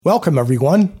Welcome,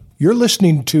 everyone. You're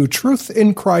listening to Truth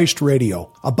in Christ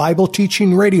Radio, a Bible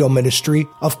teaching radio ministry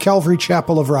of Calvary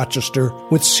Chapel of Rochester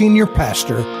with Senior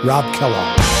Pastor Rob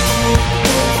Kellogg.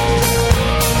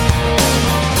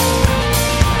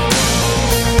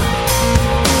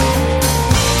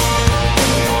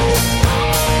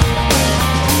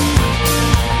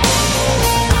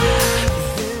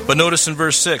 But notice in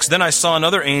verse 6, "Then I saw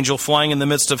another angel flying in the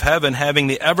midst of heaven, having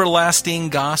the everlasting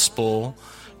gospel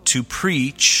to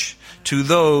preach to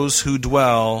those who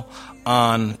dwell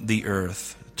on the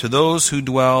earth." To those who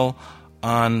dwell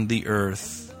on the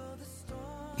earth.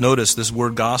 Notice this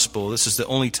word gospel. This is the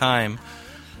only time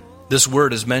this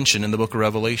word is mentioned in the book of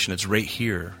Revelation. It's right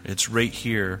here. It's right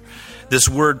here. This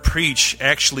word preach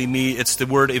actually it's the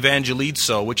word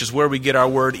evangelizo, which is where we get our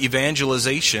word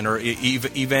evangelization or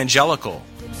evangelical.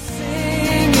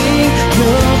 Singing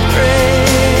your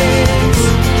praise,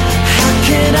 how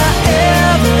can I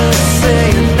ever say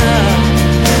enough?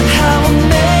 How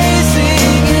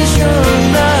amazing is your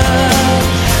love?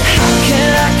 How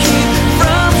can I keep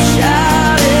from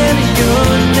shouting your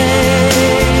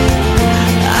name?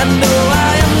 I know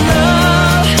I am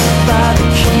loved by the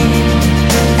King,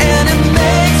 and it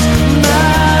makes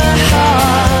my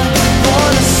heart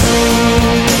wanna sing.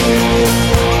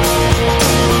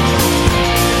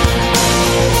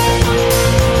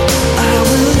 I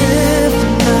will lift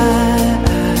my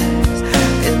eyes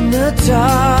in the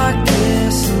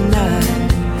darkness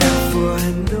night, for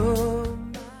I know.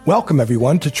 Welcome,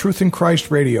 everyone, to Truth in Christ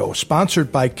Radio,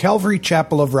 sponsored by Calvary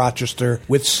Chapel of Rochester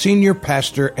with Senior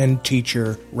Pastor and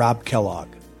Teacher Rob Kellogg.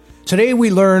 Today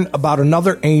we learn about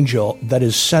another angel that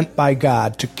is sent by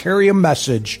God to carry a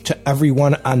message to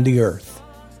everyone on the earth.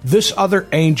 This other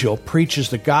angel preaches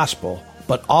the gospel,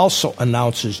 but also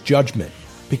announces judgment.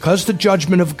 Because the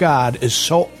judgment of God is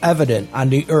so evident on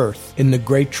the earth in the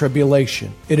Great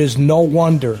Tribulation, it is no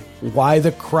wonder why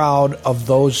the crowd of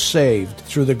those saved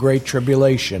through the Great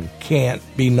Tribulation can't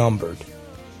be numbered.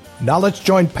 Now let's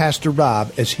join Pastor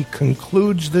Rob as he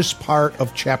concludes this part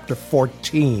of chapter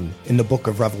 14 in the book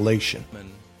of Revelation.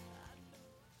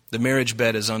 The marriage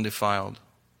bed is undefiled.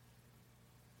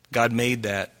 God made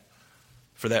that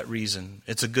for that reason.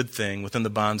 It's a good thing within the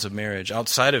bonds of marriage.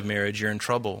 Outside of marriage, you're in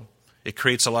trouble. It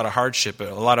creates a lot of hardship.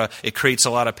 It creates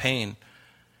a lot of pain.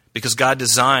 Because God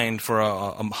designed for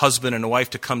a husband and a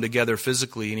wife to come together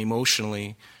physically and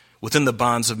emotionally within the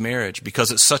bonds of marriage.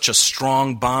 Because it's such a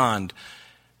strong bond.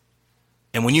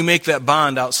 And when you make that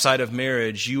bond outside of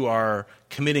marriage, you are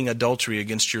committing adultery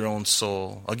against your own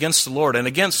soul, against the Lord, and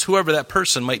against whoever that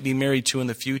person might be married to in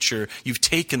the future. You've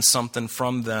taken something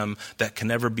from them that can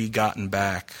never be gotten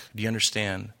back. Do you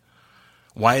understand?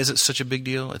 Why is it such a big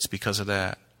deal? It's because of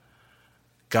that.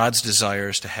 God's desire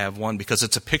is to have one because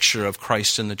it's a picture of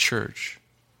Christ in the church.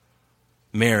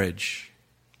 Marriage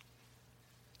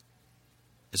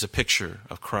is a picture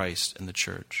of Christ in the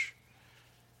church.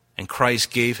 And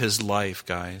Christ gave his life,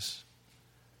 guys.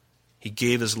 He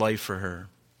gave his life for her.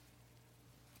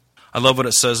 I love what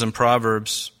it says in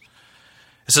Proverbs.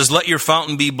 It says, "Let your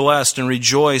fountain be blessed and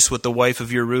rejoice with the wife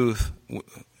of your roof."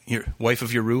 Your wife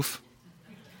of your roof?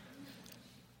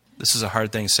 This is a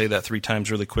hard thing. Say that 3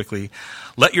 times really quickly.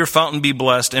 "Let your fountain be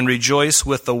blessed and rejoice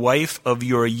with the wife of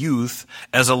your youth.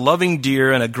 As a loving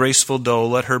deer and a graceful doe,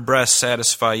 let her breast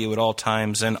satisfy you at all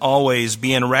times and always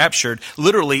be enraptured,"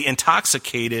 literally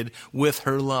intoxicated with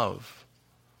her love.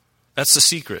 That's the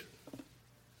secret.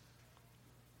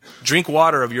 Drink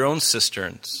water of your own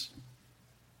cisterns.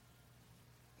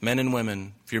 Men and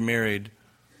women, if you're married,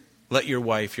 let your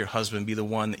wife, your husband, be the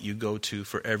one that you go to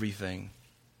for everything.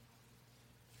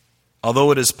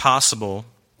 Although it is possible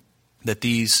that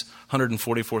these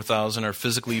 144,000 are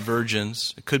physically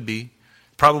virgins, it could be,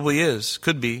 probably is,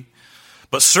 could be,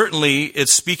 but certainly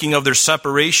it's speaking of their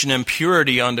separation and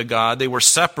purity unto God. They were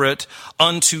separate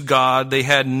unto God. They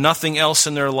had nothing else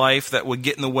in their life that would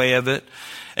get in the way of it.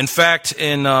 In fact,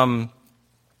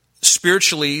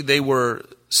 spiritually, they were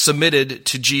submitted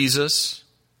to Jesus.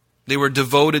 They were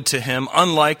devoted to him,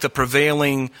 unlike the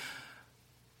prevailing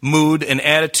mood and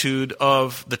attitude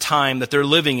of the time that they're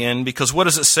living in. Because what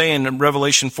does it say in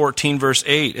Revelation 14, verse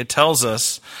 8? It tells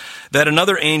us that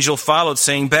another angel followed,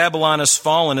 saying, "Babylon is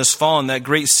fallen, that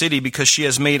great city, because she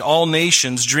has made all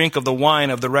nations drink of the wine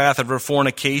of the wrath of her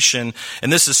fornication."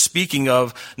 And this is speaking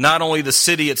of not only the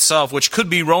city itself, which could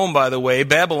be Rome, by the way.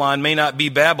 Babylon may not be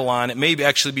Babylon. It may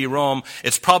actually be Rome.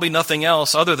 It's probably nothing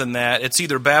else other than that. It's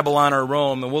either Babylon or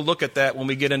Rome. And we'll look at that when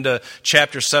we get into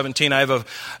chapter 17.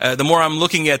 The more I'm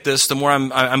looking at this, the more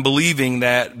I'm believing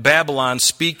that Babylon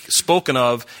spoken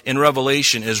of in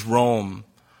Revelation is Rome.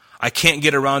 I can't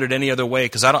get around it any other way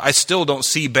because I still don't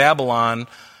see Babylon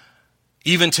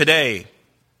Even today,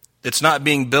 it's not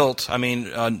being built. I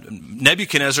mean,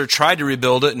 Nebuchadnezzar tried to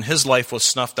rebuild it, and his life was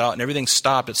snuffed out, and everything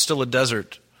stopped. It's still a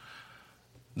desert.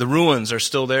 The ruins are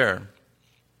still there.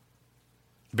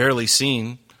 Barely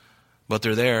seen, but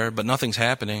they're there, but nothing's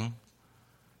happening.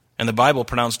 And the Bible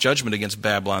pronounced judgment against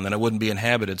Babylon, that it wouldn't be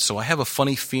inhabited. So I have a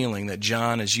funny feeling that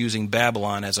John is using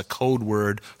Babylon as a code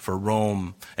word for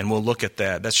Rome, and we'll look at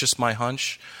that. That's just my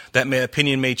hunch. That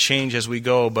opinion may change as we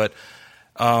go, but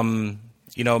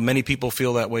many people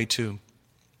feel that way too.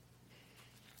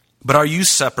 But are you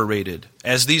separated?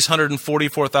 As these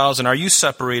 144,000, are you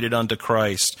separated unto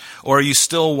Christ? Or are you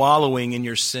still wallowing in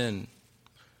your sin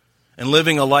and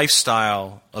living a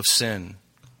lifestyle of sin?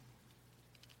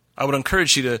 I would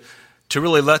encourage you to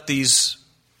really let these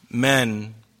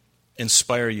men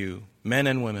inspire you, men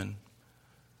and women.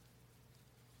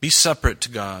 Be separate to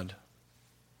God.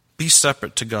 Be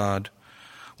separate to God.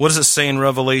 What does it say in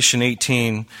Revelation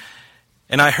 18?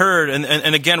 And I heard,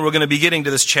 and again, we're going to be getting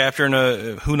to this chapter in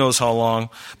who knows how long,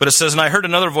 but it says, and I heard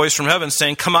another voice from heaven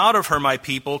saying, come out of her, my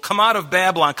people, come out of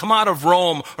Babylon, come out of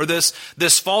Rome, or this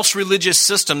false religious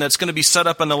system that's going to be set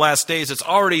up in the last days. It's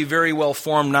already very well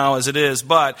formed now as it is,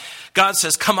 but God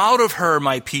says, come out of her,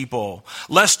 my people,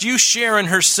 lest you share in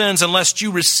her sins and lest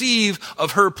you receive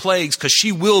of her plagues, because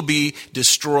she will be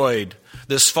destroyed.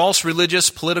 This false religious,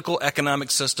 political,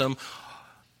 economic system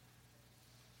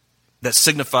that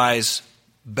signifies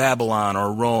Babylon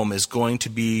or Rome is going to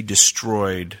be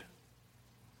destroyed.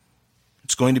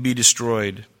 It's going to be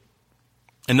destroyed.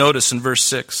 And notice in verse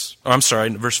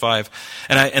 5,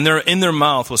 and in their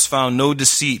mouth was found no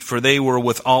deceit, for they were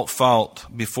without fault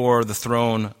before the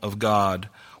throne of God.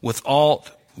 Without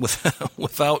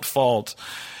fault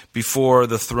before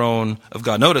the throne of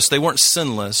God. Notice they weren't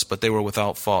sinless, but they were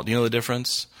without fault. Do you know the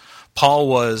difference? Paul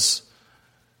was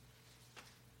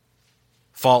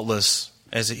faultless.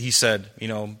 As he said,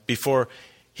 before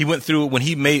he went through, when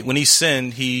he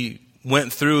sinned, he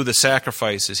went through the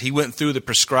sacrifices. He went through the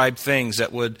prescribed things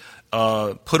that would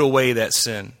put away that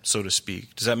sin, so to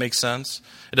speak. Does that make sense?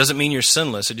 It doesn't mean you're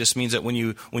sinless. It just means that when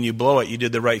you blow it, you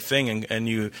did the right thing and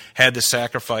you had the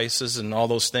sacrifices and all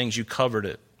those things. You covered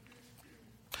it.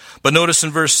 But notice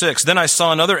in verse 6, then I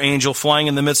saw another angel flying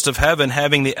in the midst of heaven,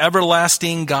 having the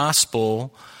everlasting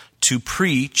gospel to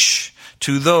preach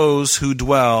to those who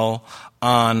dwell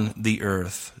on the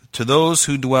earth. To those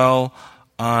who dwell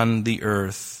on the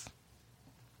earth.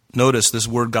 Notice this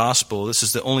word gospel. This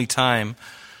is the only time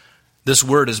this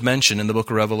word is mentioned in the book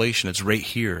of Revelation. It's right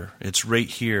here. It's right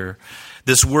here.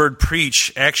 This word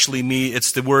preach actually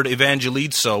it's the word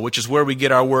evangelizo, which is where we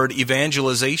get our word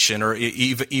evangelization or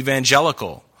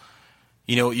evangelical.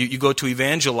 You go to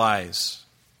evangelize,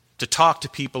 to talk to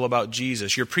people about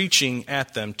Jesus. You're preaching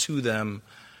at them, to them,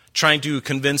 trying to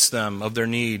convince them of their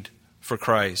need for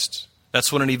Christ.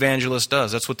 That's what an evangelist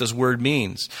does. That's what this word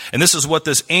means. And this is what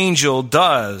this angel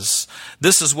does.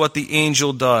 This is what the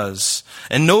angel does.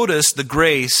 And notice the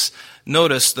grace.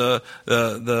 Notice the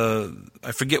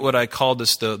I forget what I called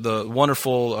this, the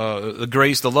wonderful, the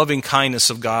grace, the loving kindness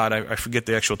of God. I forget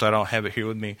the actual title. I don't have it here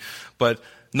with me. But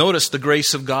notice the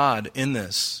grace of God in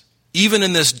this. Even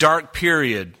in this dark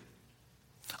period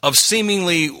of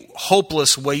seemingly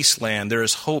hopeless wasteland, there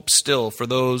is hope still for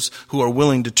those who are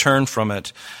willing to turn from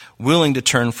it. Willing to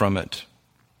turn from it.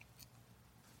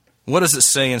 What does it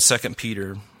say in 2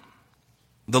 Peter?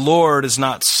 The Lord is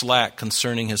not slack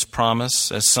concerning his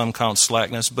promise, as some count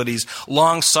slackness, but he's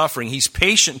long-suffering. He's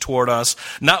patient toward us,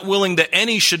 not willing that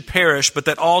any should perish, but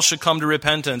that all should come to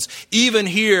repentance. Even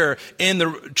here in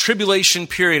the tribulation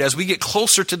period, as we get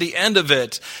closer to the end of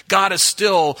it, God is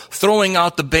still throwing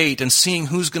out the bait and seeing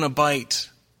who's going to bite.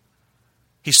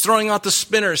 He's throwing out the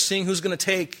spinner, seeing who's going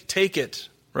to take it,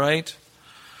 right?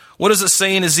 What does it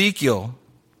say in Ezekiel?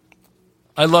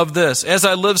 I love this. As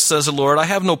I live, says the Lord, I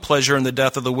have no pleasure in the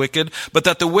death of the wicked, but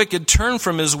that the wicked turn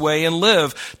from his way and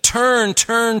live. Turn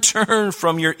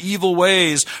from your evil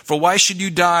ways, for why should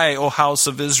you die, O house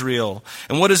of Israel?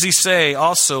 And what does he say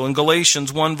also in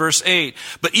Galatians 1 verse 8?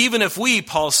 But even if we,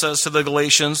 Paul says to the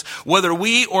Galatians, whether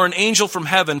we or an angel from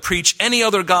heaven preach any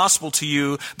other gospel to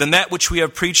you than that which we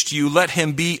have preached to you, let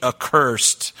him be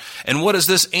accursed. And what is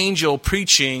this angel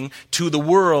preaching to the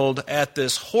world at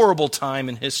this horrible time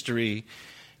in history?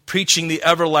 Preaching the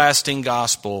everlasting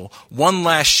gospel. One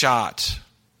last shot.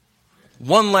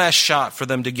 One last shot for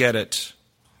them to get it.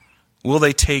 Will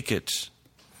they take it?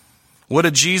 What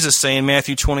did Jesus say in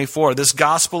Matthew 24? This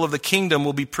gospel of the kingdom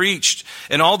will be preached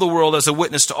in all the world as a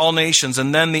witness to all nations,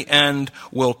 and then the end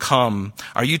will come.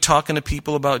 Are you talking to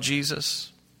people about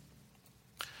Jesus?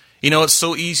 It's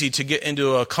so easy to get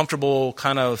into a comfortable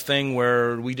kind of thing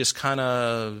where we just kind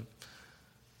of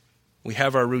We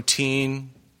have our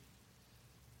routine,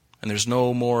 and there's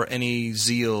no more any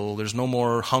zeal, there's no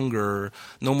more hunger,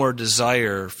 no more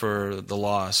desire for the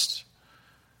lost.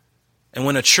 And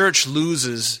when a church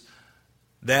loses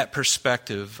that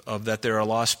perspective of that there are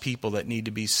lost people that need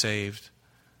to be saved,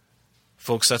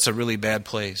 folks, that's a really bad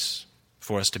place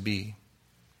for us to be.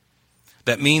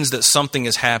 That means that something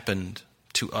has happened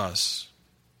to us.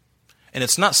 And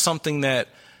it's not something that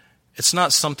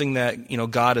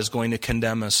God is going to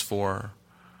condemn us for.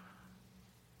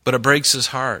 But it breaks his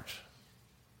heart.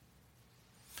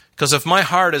 Because if my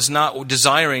heart is not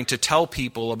desiring to tell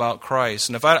people about Christ,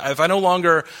 and if I no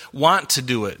longer want to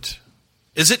do it,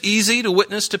 is it easy to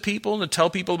witness to people and to tell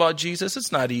people about Jesus?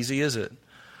 It's not easy, is it?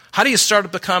 How do you start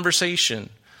up the conversation?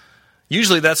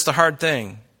 Usually that's the hard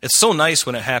thing. It's so nice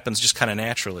when it happens just kind of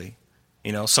naturally.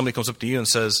 You know, somebody comes up to you and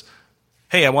says,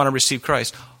 "Hey, I want to receive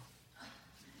Christ."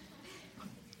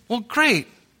 Well, great.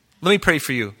 Let me pray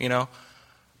for you, you know.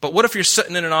 But what if you're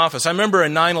sitting in an office? I remember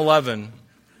in 9/11.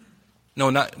 No,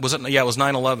 it was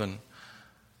 9/11.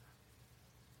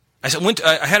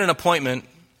 I had an appointment,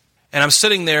 and I'm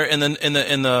sitting there in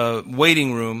the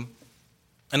waiting room,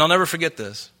 and I'll never forget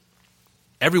this.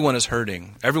 Everyone is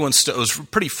hurting. It was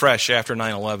pretty fresh after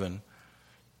 9/11.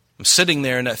 I'm sitting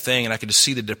there in that thing, and I could just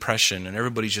see the depression, and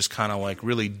everybody's just kind of like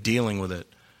really dealing with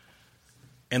it.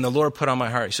 And the Lord put on my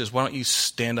heart, he says, "Why don't you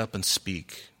stand up and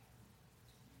speak?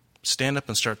 Stand up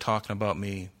and start talking about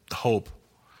me, the hope."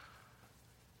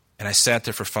 And I sat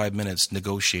there for 5 minutes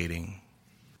negotiating.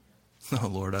 "Oh,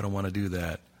 Lord, I don't want to do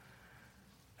that."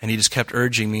 And he just kept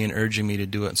urging me to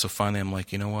do it. And so finally I'm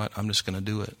like, you know what? I'm just going to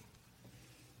do it.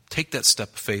 Take that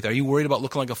step of faith. Are you worried about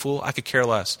looking like a fool? I could care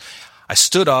less. I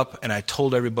stood up and I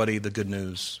told everybody the good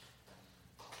news.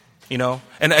 You know,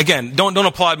 and again, don't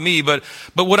applaud me, but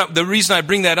the reason I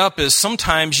bring that up is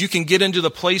sometimes you can get into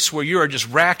the place where you are just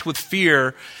racked with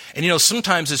fear, and you know,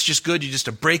 sometimes it's just good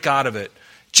to break out of it.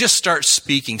 Just start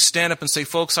speaking. Stand up and say,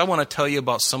 "Folks, I want to tell you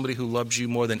about somebody who loves you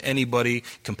more than anybody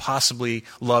can possibly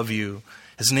love you.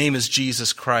 His name is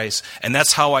Jesus Christ." And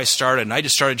that's how I started. And I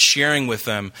just started sharing with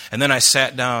them. And then I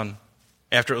sat down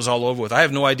after it was all over with. I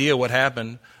have no idea what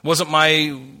happened. I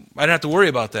didn't have to worry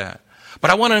about that. But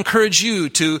I want to encourage you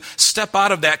to step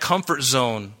out of that comfort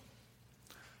zone.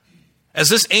 As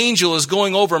this angel is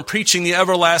going over and preaching the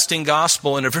everlasting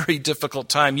gospel in a very difficult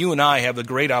time, you and I have the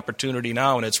great opportunity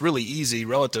now, and it's really easy,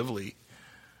 relatively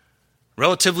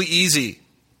easy.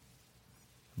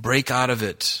 Break out of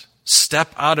it.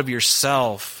 Step out of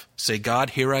yourself. Say,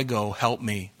 "God, here I go, help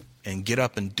me," and get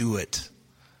up and do it.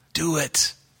 Do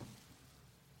it.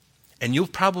 And you'll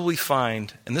probably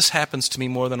find, and this happens to me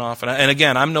more than often, and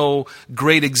again, I'm no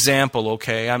great example,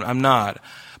 okay? I'm not.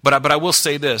 But I will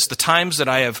say this, the times that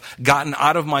I have gotten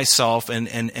out of myself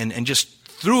and just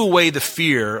threw away the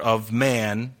fear of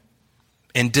man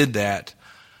and did that,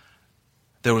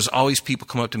 there was always people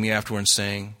come up to me afterwards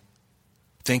saying,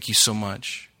 "Thank you so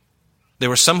much." There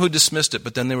were some who dismissed it,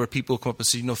 but then there were people who come up and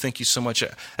said, "Thank you so much.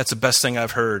 That's the best thing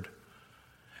I've heard."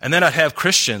 And then I'd have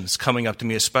Christians coming up to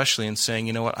me especially and saying,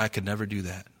 "You know what, I could never do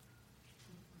that.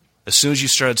 As soon as you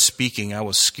started speaking, I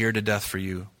was scared to death for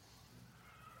you.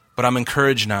 But I'm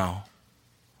encouraged now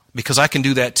because I can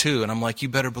do that too." And I'm like, "You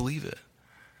better believe it."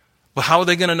 But how are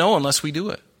they going to know unless we do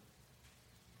it?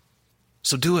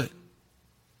 So do it.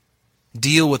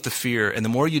 Deal with the fear. And the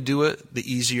more you do it,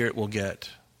 the easier it will get.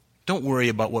 Don't worry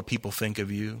about what people think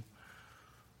of you.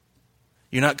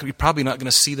 You're probably not going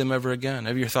to see them ever again.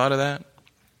 Have you thought of that?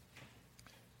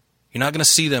 You're not going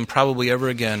to see them probably ever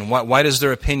again. Why does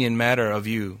their opinion matter of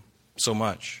you so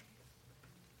much?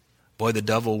 Boy, the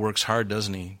devil works hard,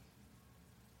 doesn't he?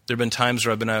 There have been times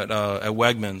where I've been at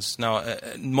Wegmans. Now,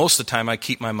 most of the time I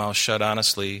keep my mouth shut,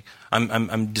 honestly.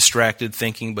 I'm distracted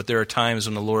thinking, but there are times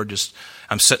when the Lord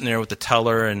I'm sitting there with the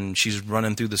teller and she's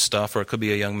running through the stuff, or it could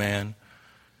be a young man.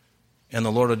 And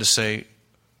the Lord will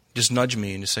just nudge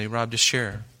me and just say, "Rob, just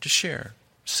share. Just share.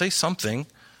 Say something."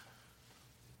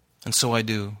 And so I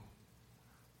do.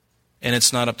 And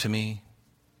it's not up to me.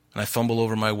 And I fumble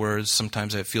over my words.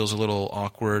 Sometimes it feels a little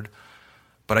awkward.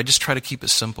 But I just try to keep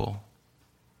it simple.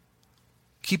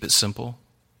 Keep it simple.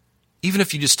 Even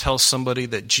if you just tell somebody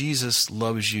that Jesus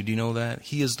loves you, do you know that?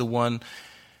 He is the one.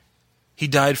 He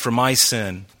died for my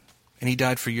sin. And he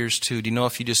died for yours too. Do you know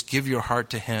if you just give your heart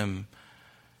to him,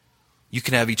 you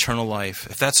can have eternal life?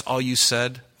 If that's all you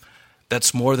said,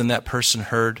 that's more than that person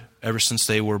heard ever since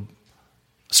they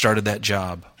started that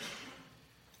job.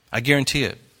 I guarantee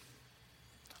it.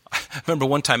 I remember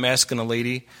one time asking a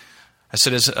lady, I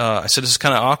said, "This is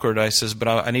kind of awkward." I says, "But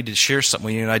I need to share something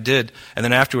with you," and I did. And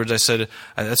then afterwards, I said,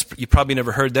 "You probably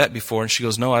never heard that before." And she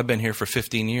goes, "No, I've been here for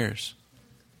 15 years.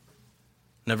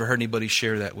 Never heard anybody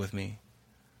share that with me.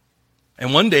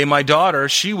 And one day my daughter,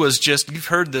 you've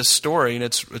heard this story, and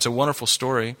it's a wonderful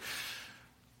story.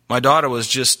 My daughter was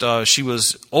she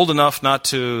was old enough not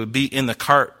to be in the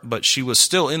cart, but she was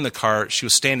still in the cart. She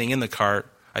was standing in the cart,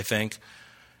 I think.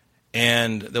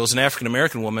 And there was an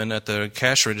African-American woman at the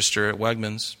cash register at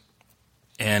Wegmans.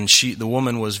 And the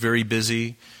woman was very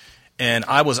busy. And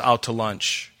I was out to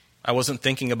lunch. I wasn't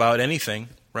thinking about anything,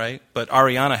 right? But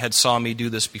Ariana had saw me do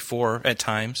this before at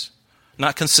times.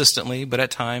 Not consistently, but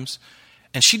at times.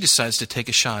 And she decides to take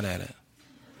a shot at it.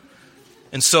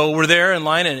 And so we're there in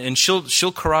line, and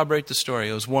she'll corroborate the story.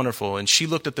 It was wonderful. And she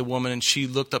looked at the woman, and she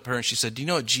looked up at her, and she said, "Do you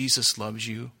know what? Jesus loves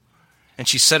you?" And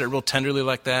she said it real tenderly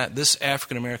like that. This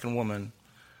African-American woman,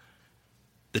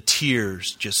 the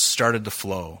tears just started to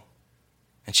flow.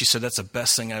 And she said, "That's the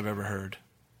best thing I've ever heard."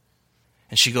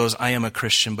 And she goes, "I am a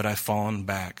Christian, but I've fallen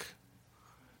back.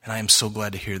 And I am so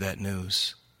glad to hear that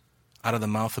news out of the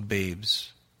mouth of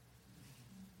babes."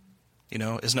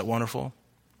 Isn't it wonderful?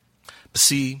 But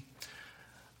see,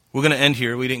 we're going to end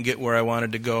here. We didn't get where I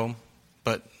wanted to go,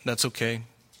 but that's okay.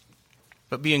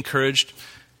 But be encouraged.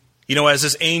 As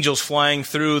this angel's flying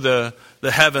through the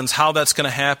heavens, how that's going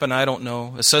to happen, I don't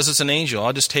know. It says it's an angel.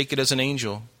 I'll just take it as an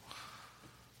angel.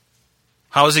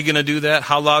 How is he going to do that?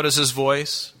 How loud is his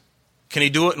voice? Can he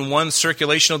do it in one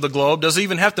circulation of the globe? Does he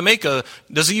even have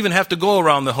to go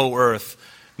around the whole earth?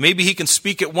 Maybe he can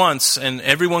speak at once and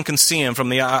everyone can see him from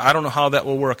the... I don't know how that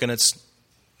will work, and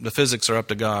the physics are up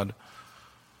to God.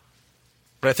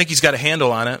 But I think he's got a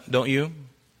handle on it, don't you?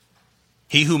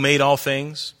 He who made all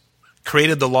things,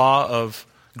 created the law of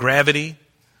gravity,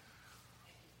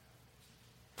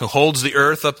 who holds the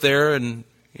earth up there, and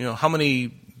how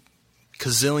many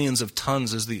gazillions of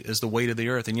tons is the weight of the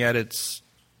earth, and yet it's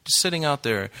just sitting out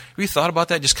there. Have you thought about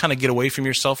that? Just kind of get away from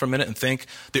yourself for a minute and think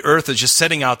the earth is just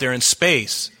sitting out there in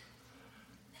space.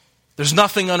 There's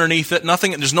nothing underneath it,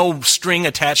 there's no string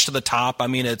attached to the top. Are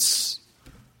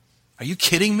you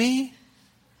kidding me?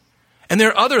 And there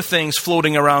are other things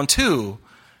floating around too.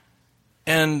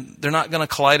 And they're not going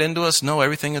to collide into us. No,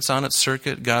 everything that's on its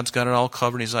circuit, God's got it all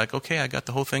covered. He's like, okay, I got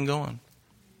the whole thing going.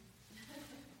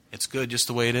 It's good just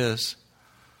the way it is.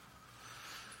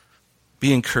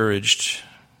 Be encouraged.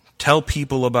 Tell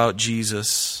people about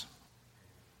Jesus.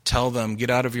 Tell them,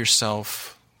 get out of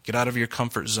yourself. Get out of your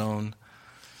comfort zone.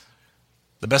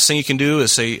 The best thing you can do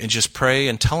is say, and just pray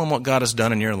and tell them what God has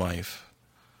done in your life.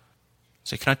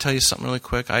 Say, can I tell you something really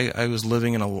quick? I was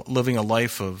living a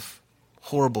life of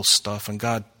horrible stuff, and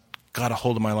God got a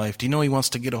hold of my life. Do you know He wants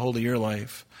to get a hold of your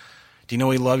life? Do you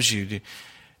know He loves you?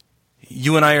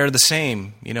 You and I are the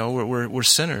same. We're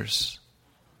sinners.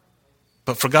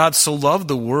 But for God so loved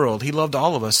the world, He loved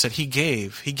all of us, that He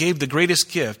gave. He gave the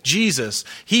greatest gift, Jesus.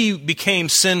 He became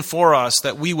sin for us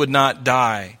that we would not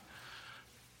die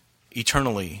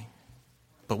eternally,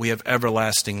 but we have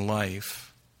everlasting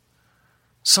life.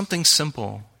 Something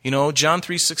simple. John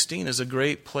 3:16 is a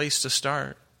great place to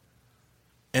start.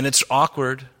 And it's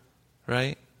awkward,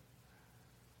 right?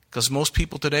 Because most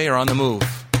people today are on the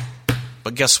move.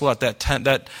 But guess what? That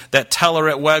teller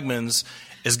at Wegmans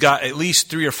has got at least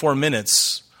 3 or 4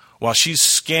 minutes while she's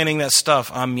scanning that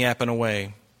stuff. I'm yapping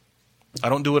away. I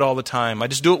don't do it all the time. I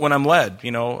just do it when I'm led,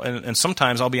 and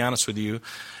sometimes, I'll be honest with you,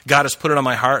 God has put it on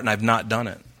my heart and I've not done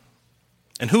it.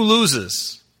 And who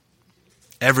loses?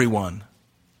 Everyone.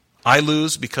 I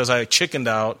lose because I chickened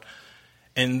out,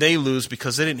 and they lose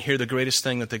because they didn't hear the greatest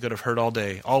thing that they could have heard all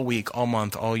day, all week, all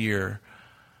month, all year.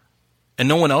 And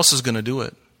no one else is going to do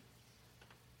it.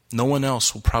 No one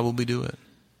else will probably do it.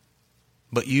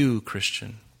 But you,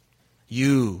 Christian,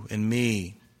 you and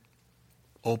me,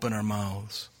 open our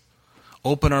mouths.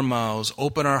 Open our mouths,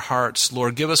 open our hearts.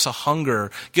 Lord, give us a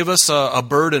hunger. Give us a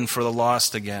burden for the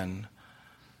lost again.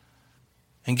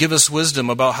 And give us wisdom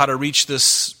about how to reach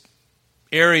this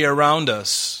area around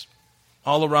us.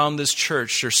 All around this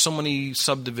church, there's so many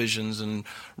subdivisions and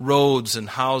roads and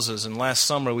houses. And last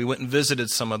summer, we went and visited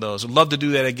some of those. I'd love to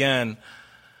do that again.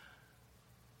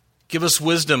 Give us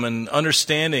wisdom and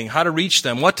understanding, how to reach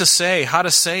them, what to say, how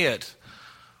to say it.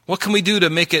 What can we do to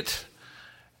make it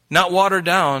not watered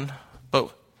down,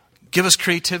 but give us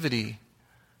creativity.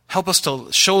 Help us to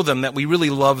show them that we really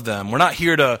love them. We're not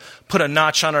here to put a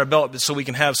notch on our belt so we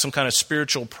can have some kind of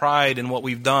spiritual pride in what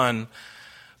we've done.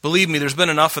 Believe me, there's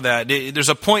been enough of that. There's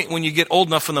a point when you get old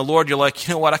enough in the Lord, you're like,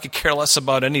 you know what, I could care less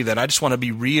about any of that. I just want to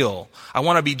be real. I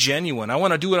want to be genuine. I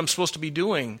want to do what I'm supposed to be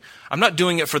doing. I'm not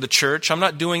doing it for the church. I'm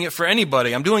not doing it for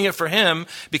anybody. I'm doing it for Him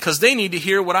because they need to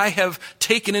hear what I have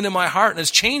taken into my heart and has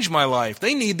changed my life.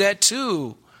 They need that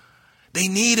too. They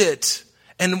need it.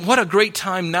 And what a great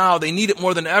time now. They need it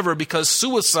more than ever because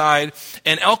suicide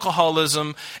and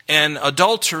alcoholism and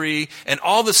adultery and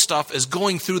all this stuff is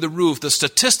going through the roof. The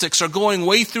statistics are going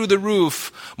way through the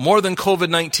roof, more than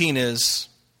COVID-19 is.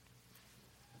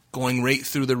 Going right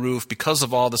through the roof because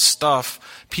of all the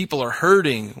stuff. People are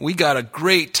hurting. We got a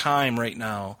great time right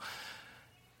now.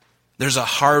 There's a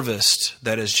harvest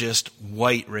that is just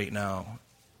white right now.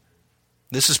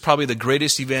 This is probably the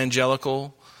greatest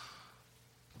evangelical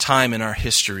time in our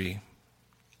history.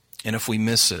 And if we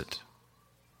miss it,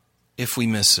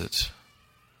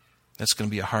 that's going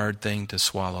to be a hard thing to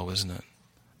swallow, isn't it?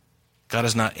 God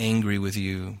is not angry with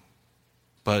you,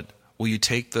 but will you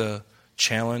take the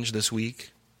challenge this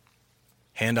week?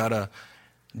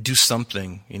 Do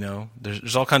something,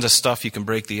 There's all kinds of stuff you can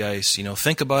break the ice,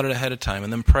 Think about it ahead of time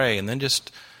and then pray and then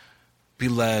just be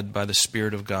led by the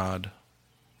Spirit of God.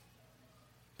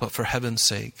 But for heaven's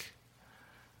sake,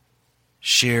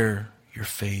 share your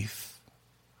faith.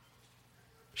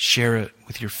 Share it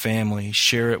with your family.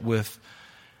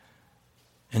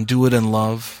 And do it in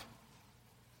love.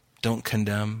 Don't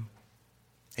condemn.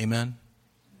 Amen?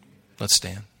 Let's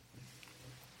stand.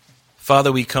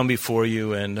 Father, we come before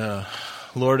you, and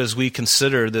Lord, as we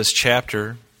consider this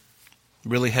chapter,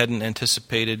 really hadn't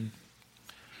anticipated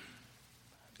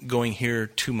going here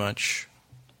too much.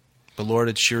 But Lord,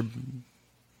 it's your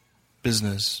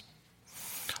business.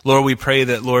 Lord, we pray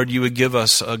that, Lord, you would give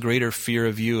us a greater fear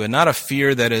of you, and not a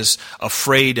fear that is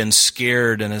afraid and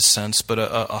scared in a sense, but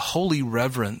a holy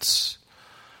reverence,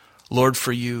 Lord,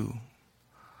 for you.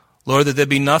 Lord, that there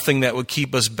be nothing that would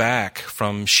keep us back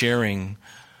from sharing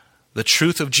the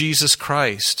truth of Jesus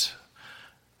Christ,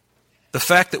 the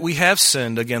fact that we have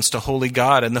sinned against a holy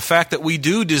God, and the fact that we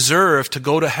do deserve to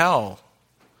go to hell,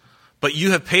 but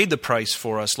you have paid the price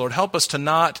for us. Lord, help us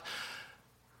to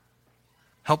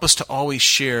always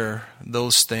share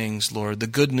those things, Lord, the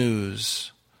good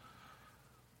news,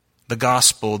 the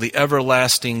gospel, the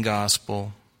everlasting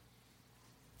gospel.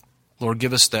 Lord,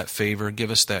 give us that favor,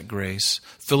 give us that grace.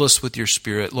 Fill us with your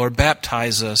Spirit. Lord,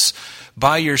 baptize us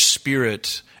by your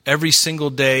Spirit every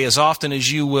single day, as often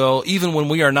as you will, even when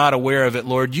we are not aware of it,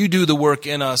 Lord. You do the work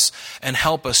in us and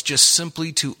help us just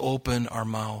simply to open our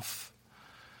mouth.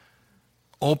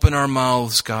 Open our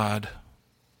mouths, God.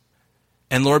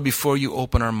 And Lord, before you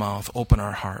open our mouth, open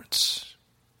our hearts.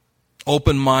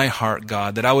 Open my heart,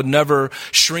 God, that I would never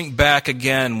shrink back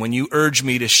again when you urge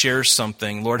me to share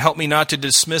something. Lord, help me not to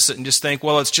dismiss it and just think,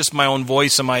 well, it's just my own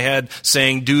voice in my head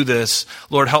saying, do this.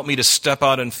 Lord, help me to step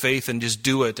out in faith and just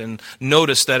do it and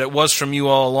notice that it was from you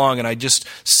all along and I just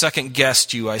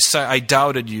second-guessed you. I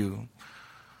doubted you.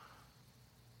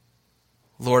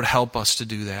 Lord, help us to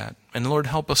do that. And Lord,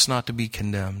 help us not to be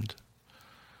condemned.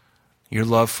 Your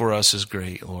love for us is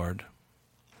great, Lord.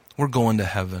 We're going to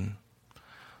heaven.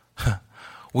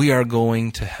 We are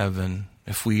going to heaven.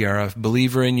 If we are a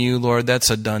believer in you, Lord, that's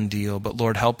a done deal. But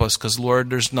Lord, help us, because Lord,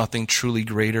 there's nothing truly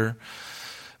greater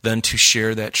than to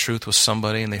share that truth with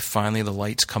somebody and the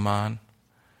lights come on.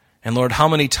 And Lord, how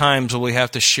many times will we have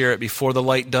to share it before the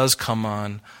light does come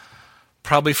on?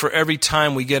 Probably for every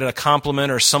time we get a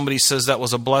compliment or somebody says that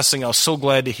was a blessing, I was so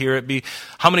glad to hear it.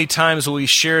 How many times will we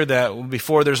share that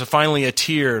before there's finally a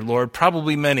tear, Lord?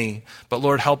 Probably many. But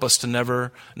Lord, help us to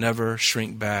never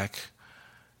shrink back.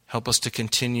 Help us to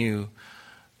continue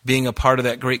being a part of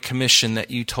that great commission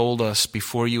that you told us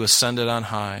before you ascended on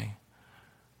high.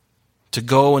 To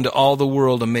go into all the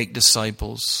world and make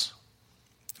disciples,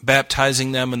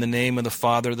 baptizing them in the name of the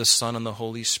Father, the Son, and the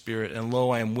Holy Spirit. And lo,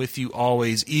 I am with you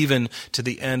always, even to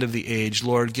the end of the age.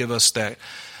 Lord, give us that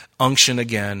unction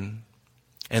again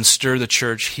and stir the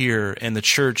church here and the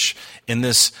church in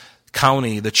this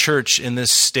county, the church in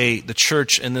this state, the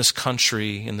church in this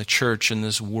country, and the church in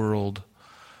this world.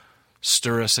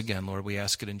 Stir us again, Lord. We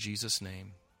ask it in Jesus'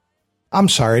 name. I'm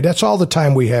sorry, that's all the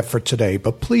time we have for today,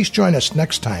 but please join us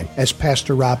next time as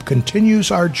Pastor Rob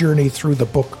continues our journey through the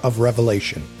book of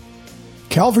Revelation.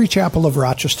 Calvary Chapel of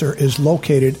Rochester is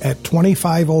located at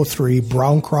 2503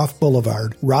 Browncroft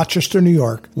Boulevard, Rochester, New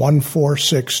York,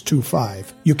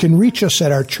 14625. You can reach us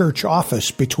at our church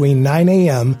office between 9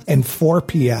 a.m. and 4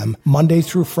 p.m. Monday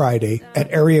through Friday at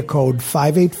area code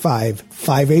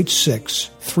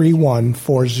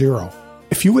 585-586-3140.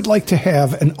 If you would like to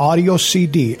have an audio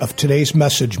CD of today's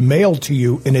message mailed to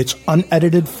you in its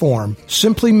unedited form,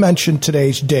 simply mention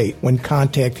today's date when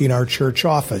contacting our church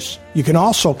office. You can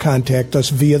also contact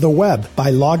us via the web by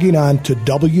logging on to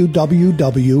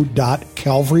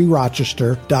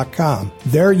www.calvaryrochester.com.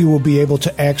 There you will be able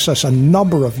to access a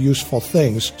number of useful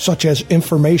things, such as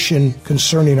information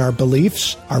concerning our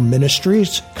beliefs, our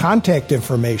ministries, contact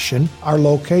information, our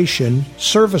location,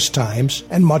 service times,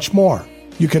 and much more.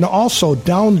 You can also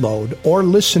download or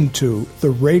listen to the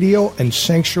radio and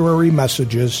sanctuary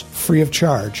messages free of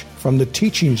charge from the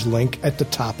teachings link at the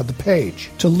top of the page.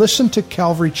 To listen to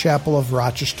Calvary Chapel of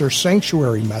Rochester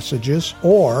sanctuary messages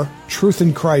or Truth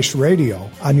in Christ Radio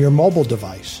on your mobile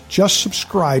device, just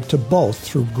subscribe to both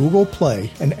through Google Play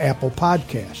and Apple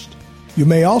Podcast. You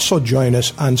may also join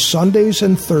us on Sundays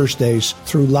and Thursdays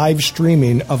through live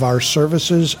streaming of our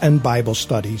services and Bible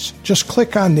studies. Just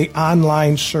click on the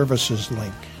online services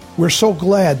link. We're so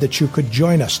glad that you could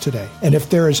join us today. And if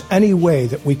there is any way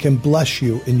that we can bless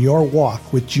you in your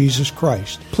walk with Jesus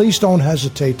Christ, please don't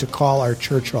hesitate to call our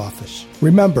church office.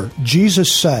 Remember,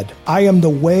 Jesus said, "I am the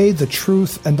way, the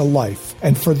truth, and the life,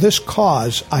 and for this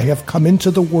cause I have come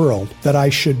into the world, that I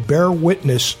should bear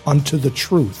witness unto the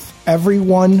truth.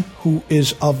 Everyone who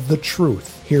is of the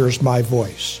truth hears my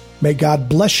voice." May God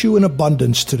bless you in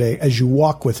abundance today as you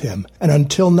walk with Him. And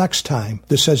until next time,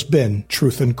 this has been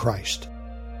Truth in Christ.